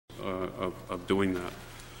of doing that.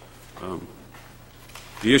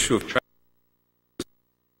 The issue of traffic,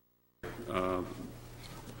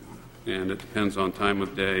 and it depends on time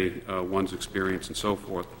of day, one's experience, and so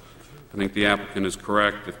forth. I think the applicant is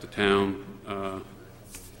correct. If the town,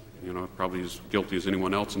 probably as guilty as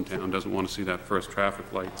anyone else in town, doesn't want to see that first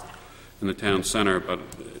traffic light in the town center, but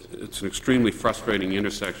it's an extremely frustrating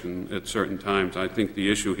intersection at certain times. I think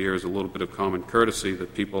the issue here is a little bit of common courtesy,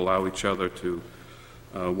 that people allow each other to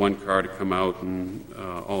one car to come out and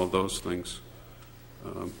all of those things.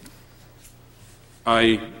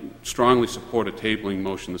 I strongly support a tabling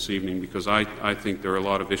motion this evening because I think there are a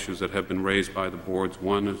lot of issues that have been raised by the boards.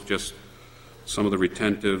 One is just some of the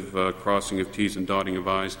retentive crossing of T's and dotting of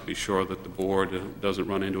I's to be sure that the board doesn't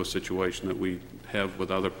run into a situation that we have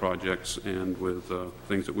with other projects and with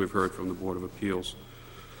things that we've heard from the Board of Appeals.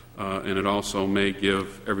 And it also may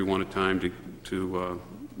give everyone a time to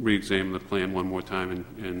re-examine the plan one more time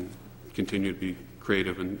and continue to be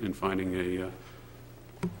creative in finding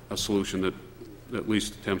a solution that at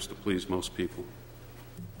least attempts to please most people.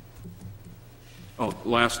 Oh,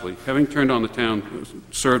 lastly, having served on the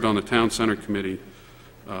town center committee,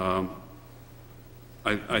 I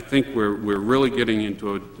think we're really getting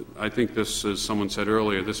into I think this, as someone said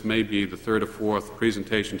earlier, this may be the third or fourth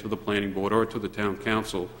presentation to the planning board or to the town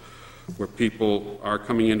council where people are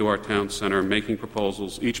coming into our town center making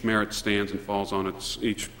proposals. Each proposal stands and falls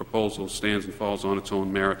on its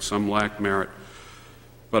own merit. Some lack merit.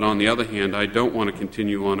 But on the other hand, I don't want to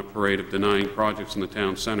continue on a parade of denying projects in the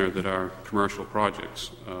town center that are commercial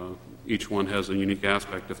projects. Each one has a unique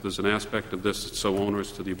aspect. If there's an aspect of this that's so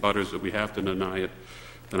onerous to the abutters that we have to deny it,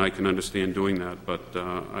 then I can understand doing that. But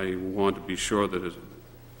I want to be sure that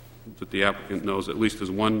the applicant knows, at least as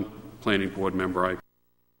one planning board member,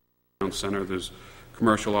 town center, there's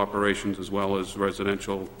commercial operations as well as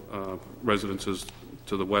residential residences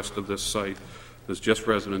to the west of this site. There's just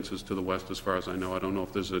residences to the west as far as I know. I don't know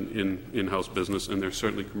if there's an in-house business, and there's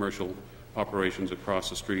certainly commercial operations across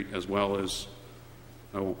the street as well as,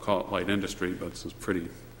 I won't call it light industry, but some pretty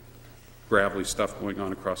gravelly stuff going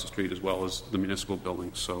on across the street as well as the municipal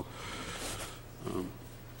buildings. So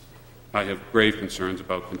I have grave concerns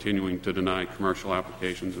about continuing to deny commercial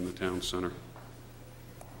applications in the town center.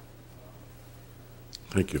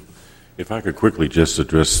 Thank you. If I could quickly just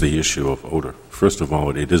address the issue of odor. First of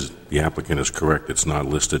all, the applicant is correct. It's not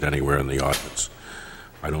listed anywhere in the ordinance.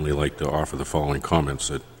 I'd only like to offer the following comments: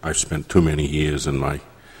 that I've spent too many years in my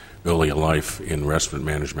earlier life in restaurant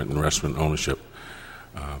management and restaurant ownership.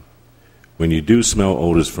 When you do smell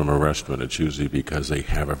odors from a restaurant, it's usually because they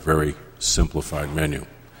have a very simplified menu.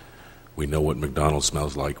 We know what McDonald's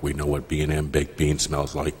smells like. We know what B&M Baked Bean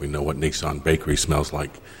smells like. We know what Nissan Bakery smells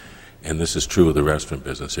like. And this is true of the restaurant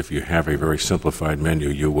business. If you have a very simplified menu,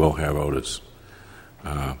 you will have odors.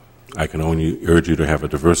 I can only urge you to have a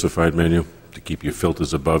diversified menu, to keep your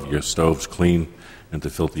filters above your stoves clean, and to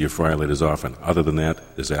filter your fryer lid as often. Other than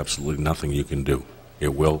that, there's absolutely nothing you can do.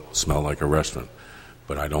 It will smell like a restaurant,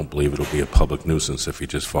 but I don't believe it'll be a public nuisance if you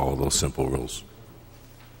just follow those simple rules.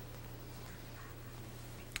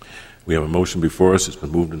 We have a motion before us. It's been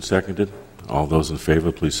moved and seconded. All those in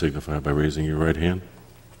favor, please signify by raising your right hand.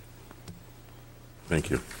 Thank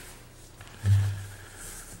you.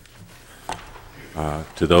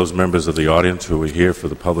 To those members of the audience who are here for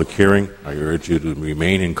the public hearing, I urge you to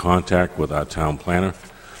remain in contact with our town planner.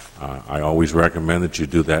 I always recommend that you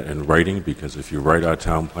do that in writing, because if you write our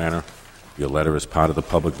town planner, your letter is part of the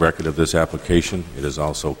public record of this application. It is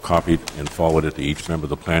also copied and forwarded to each member of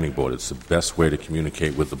the planning board. It's the best way to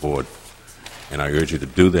communicate with the board. And I urge you to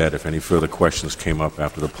do that if any further questions came up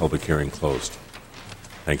after the public hearing closed.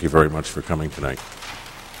 Thank you very much for coming tonight.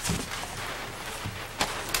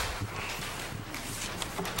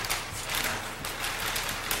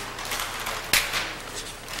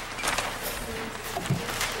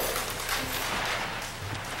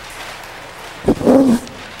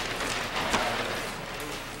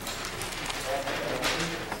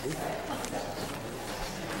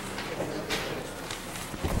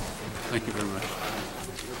 Thank you very much.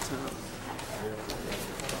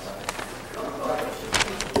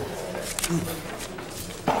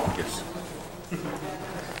 Yes.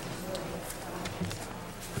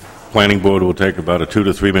 Planning board will take about a 2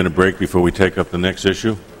 to 3 minute break before we take up the next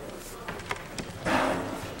issue.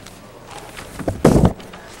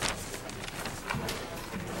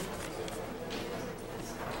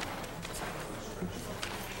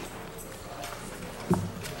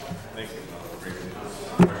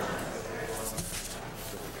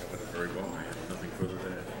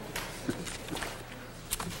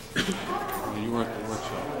 You were at the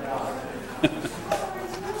workshop.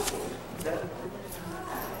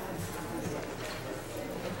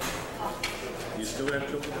 I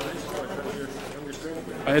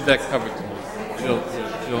had that covered tonight.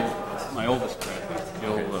 Jill, my oldest grandson,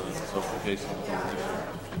 Jill, social case.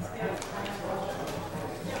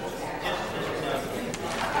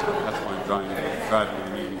 That's why I'm driving an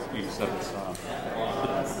 87 Saab.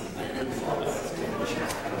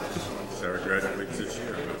 Sarah graduates this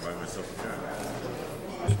year. I'm going to buy myself a car.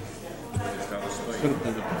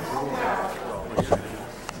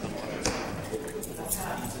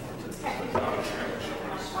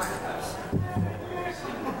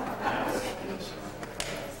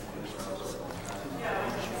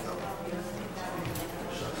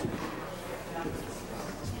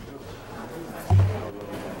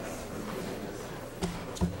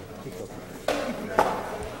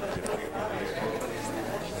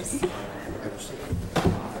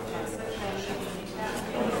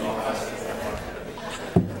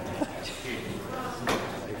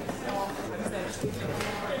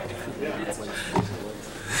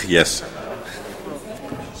 Yes.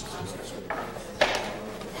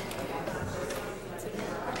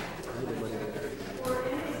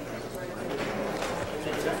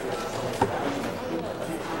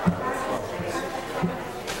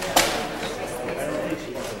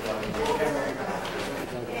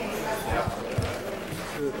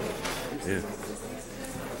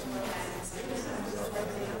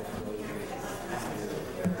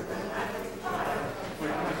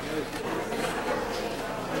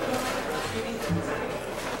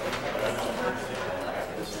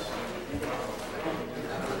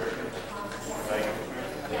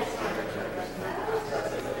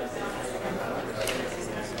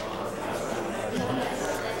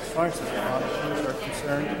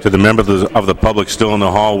 To the members of the public still in the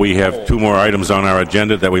hall, we have 2 more items on our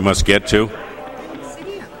agenda that we must get to.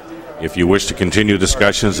 If you wish to continue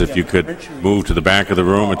discussions, if you could move to the back of the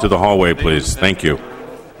room and to the hallway, please. Thank you.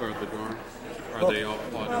 Are they all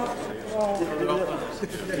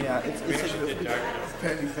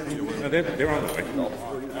They're on the way.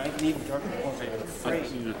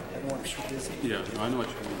 Yeah, I know what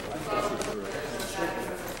you mean.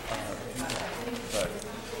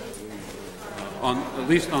 At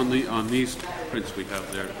least on these prints we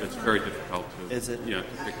have there, it's very difficult to to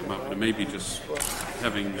pick them up. And it may be just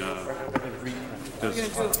having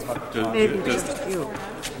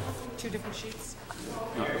Two different sheets.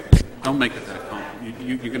 don't make it that complicated.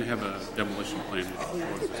 You're going to have a demolition plan,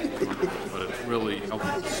 but it's really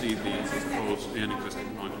helpful to see the proposed and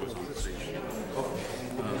existing contours on the station.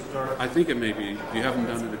 I think it may be. You haven't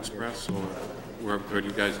done it express, or do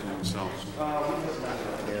you guys do it yourselves?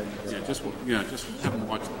 Just have them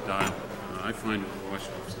watch the dial. I find with the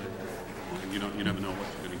washrooms that you never know what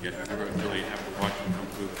you're going to get. You really have to watch them come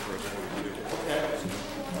through the first one.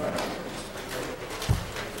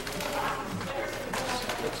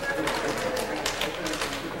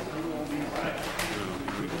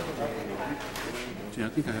 I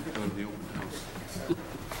think I have to go to the open house.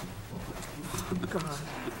 God,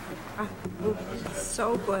 I'm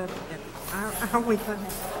so glad. Are we going to have a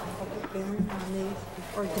public hearing on these,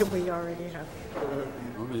 or did we already have?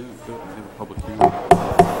 Oh yeah, good. We have a public hearing.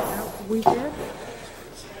 We did.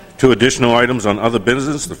 2 additional items on other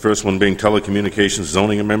business. The first one being telecommunications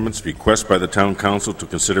zoning amendments. Request by the Town Council to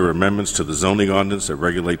consider amendments to the zoning ordinance that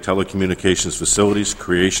regulate telecommunications facilities,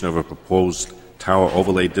 creation of a proposed tower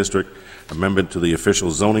overlay district, amendment to the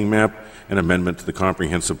official zoning map, and amendment to the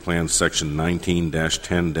comprehensive plan section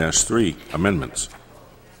 19-10-3 amendments.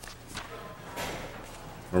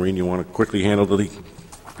 Maureen, you want to quickly handle the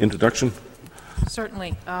introduction?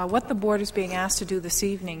 Certainly. What the board is being asked to do this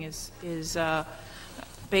evening is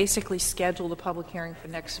basically schedule the public hearing for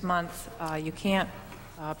next month. You can't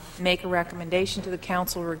make a recommendation to the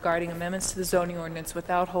council regarding amendments to the zoning ordinance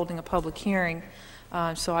without holding a public hearing.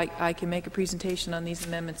 So I can make a presentation on these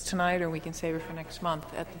amendments tonight, or we can save it for next month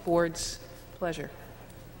at the board's pleasure.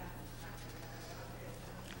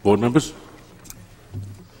 Board members?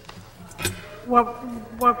 What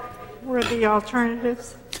were the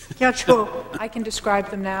alternatives? Schedule. I can describe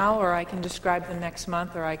them now, or I can describe them next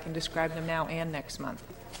month, or I can describe them now and next month.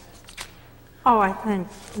 Oh, I think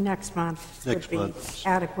next month would be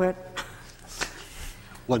adequate.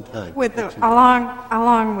 One time. With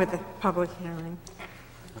along with the public hearing.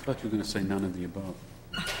 I thought you were going to say none of the above.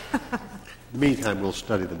 In the meantime, we'll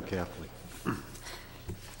study them carefully.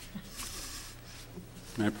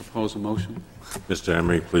 May I propose a motion? Mr.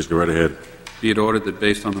 Emery, please go right ahead. Be it ordered that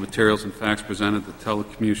based on the materials and facts presented, the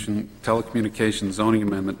telecommunications zoning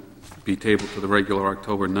amendment be tabled to the regular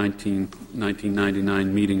October 19,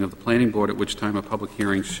 1999 meeting of the Planning Board, at which time a public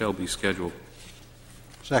hearing shall be scheduled.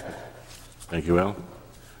 Second. Thank you, Al.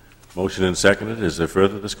 Motion and seconded. Is there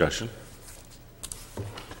further discussion?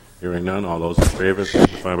 Hearing none, all those in favor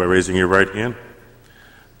signify by raising your right hand.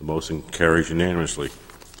 The motion carries unanimously.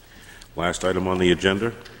 Last item on the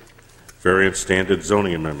agenda, variance standard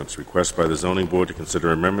zoning amendments. Request by the zoning board to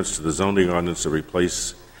consider amendments to the zoning ordinance to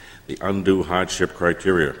replace the undue hardship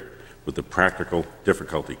criteria with the practical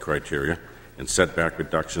difficulty criteria and setback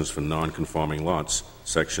reductions for non-conforming lots,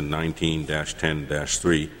 section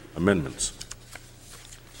 19-10-3 amendments.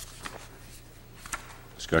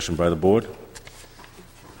 Discussion by the board.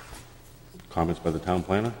 Comments by the town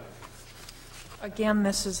planner? Again,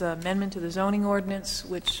 this is an amendment to the zoning ordinance,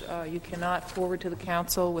 which you cannot forward to the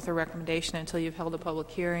council with a recommendation until you've held a public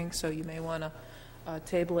hearing, so you may want to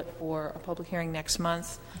table it for a public hearing next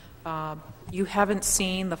month. You haven't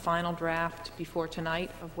seen the final draft before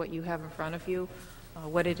tonight of what you have in front of you.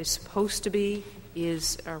 What it is supposed to be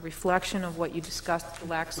is a reflection of what you discussed at the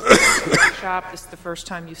last workshop. This is the first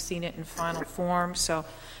time you've seen it in final form, so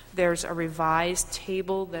there's a revised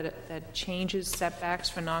table that changes setbacks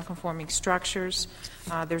for nonconforming structures.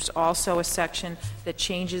 There's also a section that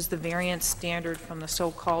changes the variance standard from the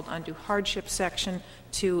so-called undue hardship section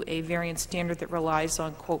to a variance standard that relies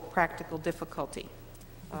on, quote, practical difficulty.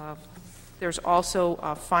 There's also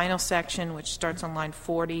a final section which starts on line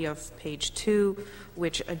 40 of page 2,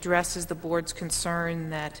 which addresses the board's concern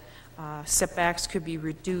that setbacks could be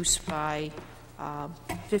reduced by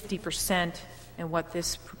 50%, and what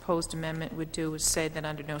this proposed amendment would do is say that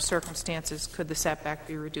under no circumstances could the setback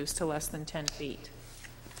be reduced to less than 10 feet.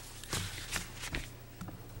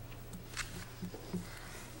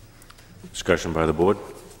 Discussion by the board.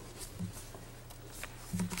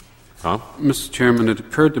 Tom? Mr. Chairman, it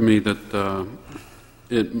occurred to me that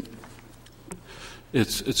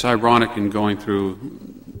it's ironic in going through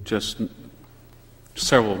just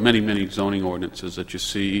many zoning ordinances that you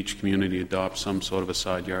see each community adopt some sort of a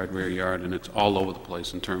side yard, rear yard, and it's all over the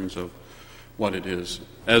place in terms of what it is.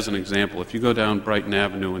 As an example, if you go down Brighton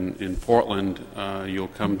Avenue in Portland, you'll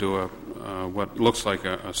come to what looks like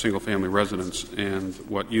a single-family residence, and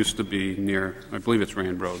what used to be near, I believe it's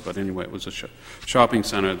Rand Road, but anyway, it was a shopping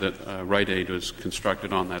center that Rite Aid was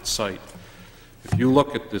constructed on that site. If you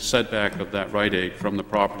look at the setback of that Rite Aid from the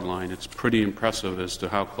property line, it's pretty impressive as to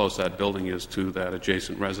how close that building is to that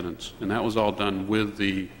adjacent residence. And that was all done with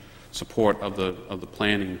the support of the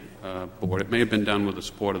planning board. It may have been done with the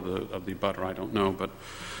support of the abutter, I don't know. But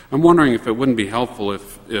I'm wondering if it wouldn't be helpful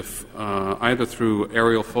if either through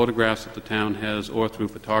aerial photographs that the town has or through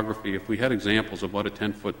photography, if we had examples of what a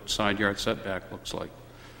 10-foot side yard setback looks like,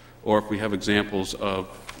 or if we have examples of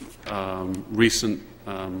recent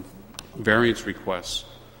variance requests.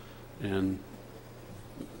 And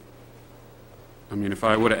I mean, if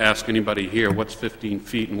I were to ask anybody here, what's 15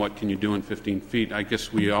 feet and what can you do in 15 feet, I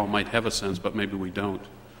guess we all might have a sense, but maybe we don't.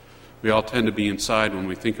 We all tend to be inside when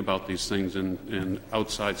we think about these things, and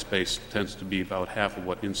outside space tends to be about half of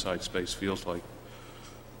what inside space feels like.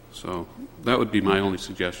 So that would be my only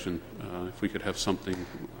suggestion. If we could have something,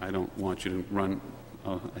 I don't want you to run,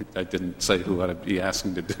 I didn't say who I'd be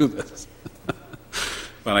asking to do this.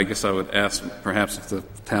 But I guess I would ask perhaps if the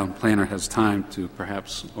town planner has time to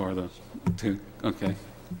perhaps, okay.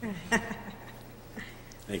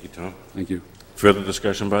 Thank you, Tom. Thank you. Further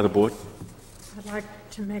discussion by the board? I'd like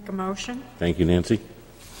to make a motion. Thank you, Nancy.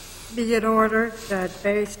 Be it ordered that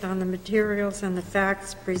based on the materials and the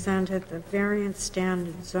facts presented, the variance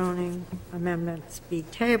standard zoning amendments be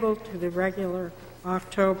tabled to the regular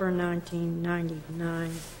October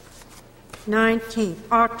 1999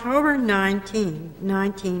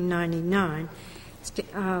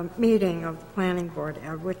 meeting of the Planning Board,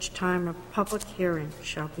 at which time a public hearing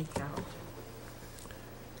shall be held.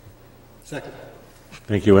 Second.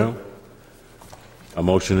 Thank you, Al. A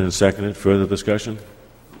motion and seconded. Further discussion?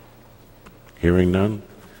 Hearing none,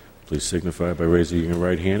 please signify by raising your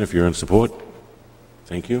right hand if you're in support.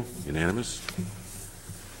 Thank you. Unanimous.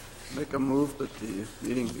 Make a move that the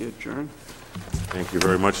meeting be adjourned. Thank you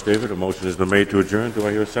very much, David. A motion has been made to adjourn. Do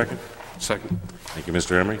I hear a second? Second. Thank you,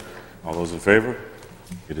 Mr. Emery. All those in favor?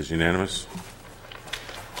 It is unanimous.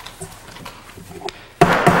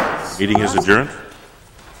 Meeting is adjourned.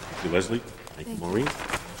 Thank you, Leslie. Thank you, Maureen.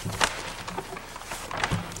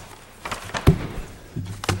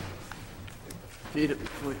 Feed it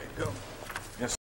before you go.